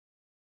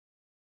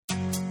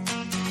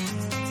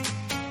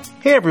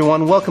Hey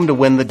everyone, welcome to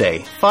Win the Day,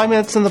 5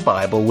 Minutes in the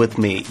Bible with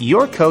me,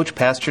 your coach,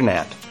 Pastor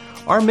Nat.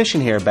 Our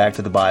mission here at Back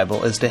to the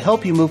Bible is to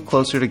help you move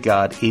closer to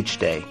God each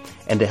day.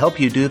 And to help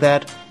you do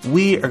that,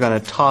 we are going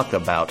to talk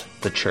about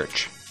the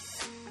church.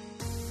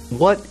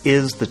 What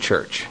is the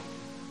church?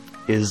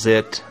 Is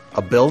it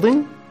a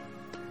building?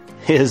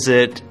 Is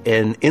it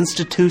an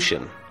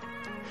institution?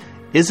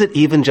 Is it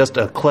even just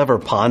a clever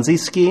Ponzi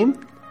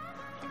scheme?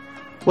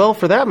 Well,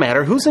 for that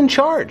matter, who's in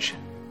charge?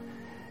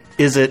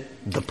 Is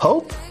it the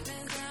Pope?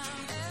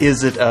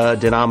 Is it a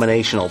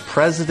denominational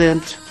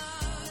president?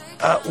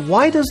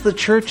 Why does the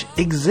church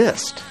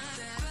exist?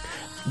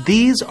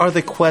 These are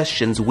the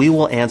questions we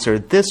will answer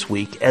this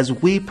week as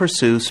we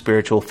pursue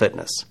spiritual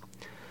fitness.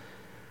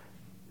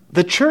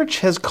 The church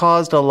has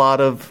caused a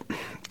lot of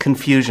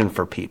confusion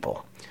for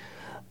people.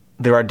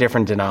 There are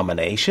different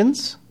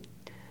denominations,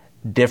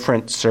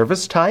 different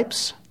service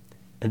types,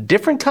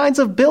 different kinds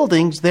of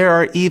buildings. There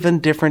are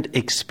even different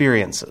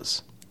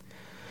experiences.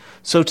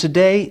 So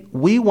today,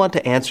 we want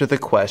to answer the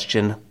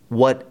question,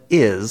 what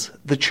is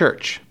the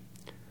church?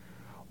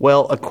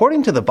 Well,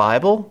 according to the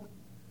Bible,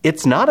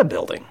 it's not a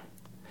building,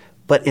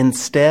 but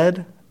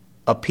instead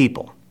a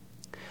people.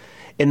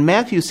 In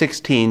Matthew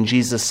 16,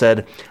 Jesus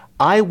said,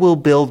 "I will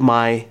build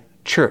my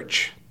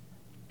church,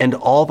 and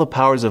all the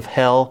powers of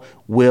hell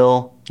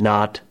will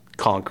not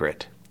conquer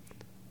it."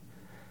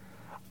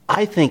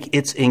 I think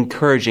it's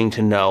encouraging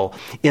to know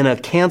in a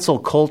cancel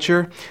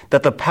culture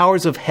that the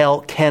powers of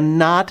hell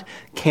cannot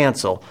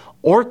cancel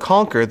or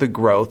conquer the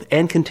growth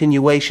and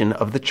continuation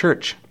of the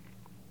church.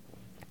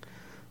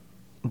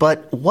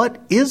 But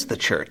what is the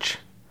church?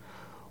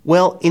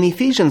 Well, in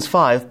Ephesians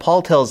 5,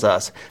 Paul tells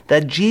us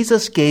that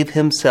Jesus gave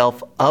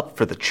himself up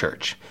for the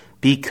church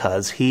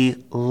because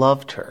he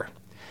loved her.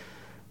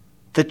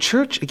 The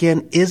church,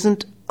 again,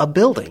 isn't a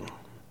building,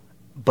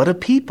 but a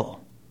people.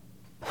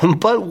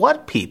 But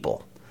what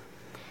people?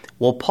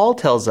 Well, Paul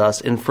tells us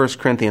in 1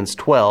 Corinthians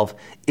 12,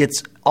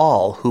 it's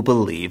all who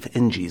believe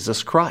in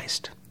Jesus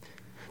Christ.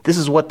 This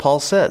is what Paul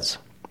says.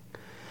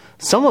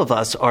 Some of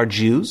us are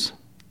Jews,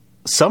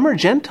 some are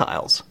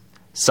Gentiles,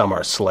 some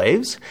are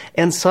slaves,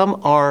 and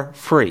some are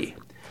free.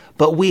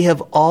 But we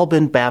have all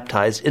been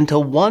baptized into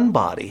one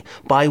body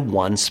by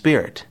one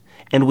Spirit,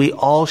 and we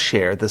all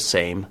share the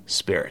same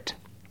Spirit.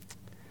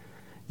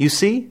 You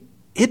see,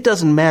 it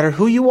doesn't matter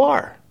who you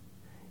are.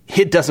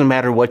 It doesn't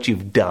matter what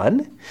you've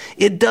done.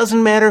 It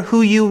doesn't matter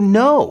who you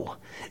know.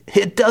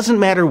 It doesn't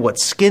matter what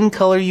skin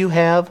color you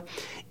have.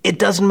 It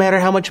doesn't matter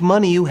how much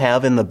money you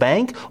have in the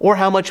bank or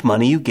how much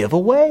money you give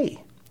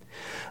away.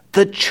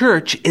 The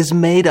church is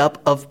made up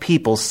of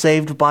people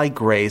saved by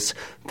grace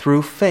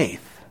through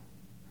faith.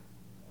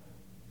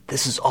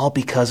 This is all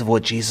because of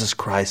what Jesus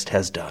Christ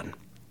has done.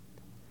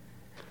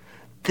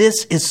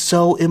 This is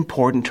so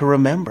important to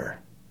remember.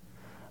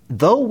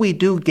 Though we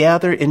do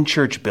gather in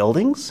church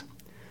buildings,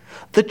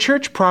 the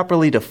church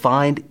properly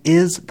defined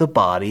is the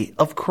body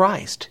of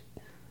Christ.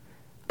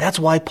 That's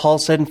why Paul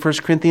said in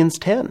 1 Corinthians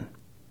 10,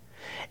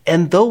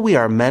 "And though we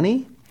are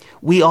many,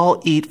 we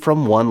all eat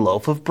from one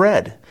loaf of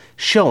bread,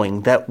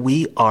 showing that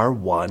we are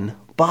one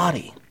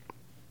body."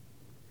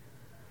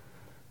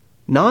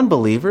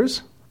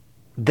 Non-believers,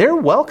 they're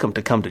welcome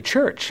to come to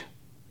church.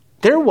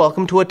 They're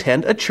welcome to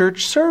attend a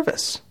church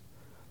service,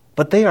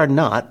 but they are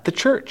not the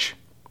church.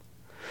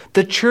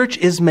 The church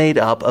is made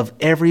up of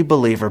every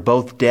believer,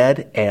 both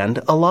dead and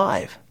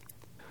alive.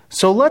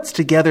 So let's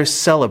together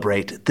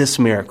celebrate this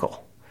miracle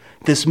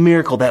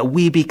that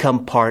we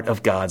become part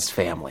of God's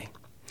family.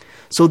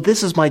 So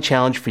this is my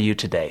challenge for you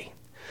today.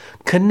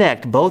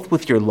 Connect both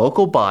with your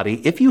local body,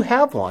 if you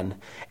have one,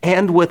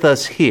 and with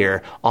us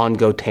here on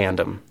Go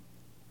Tandem.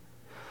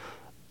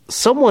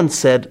 Someone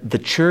said the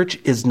church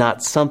is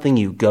not something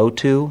you go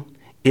to,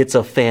 it's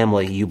a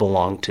family you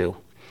belong to.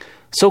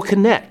 So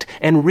connect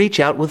and reach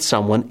out with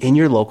someone in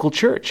your local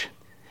church.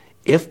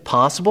 If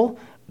possible,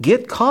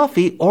 get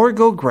coffee or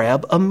go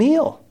grab a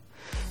meal.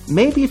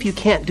 Maybe if you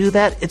can't do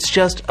that, it's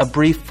just a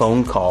brief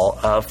phone call,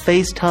 a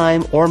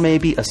FaceTime, or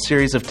maybe a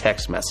series of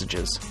text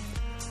messages.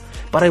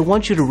 But I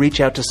want you to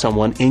reach out to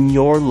someone in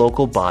your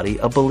local body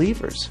of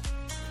believers.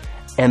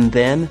 And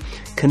then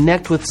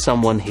connect with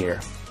someone here.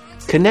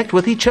 Connect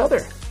with each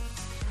other.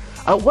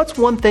 What's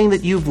one thing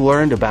that you've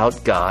learned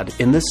about God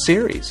in this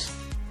series?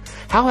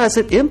 How has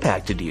it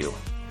impacted you?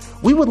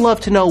 We would love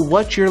to know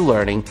what you're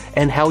learning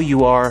and how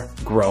you are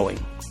growing.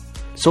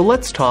 So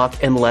let's talk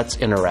and let's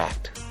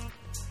interact.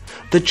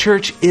 The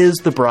church is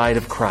the bride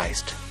of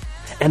Christ,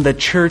 and the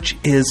church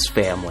is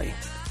family.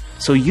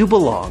 So you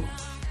belong.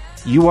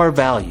 You are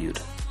valued.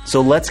 So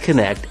let's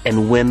connect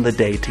and win the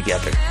day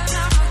together.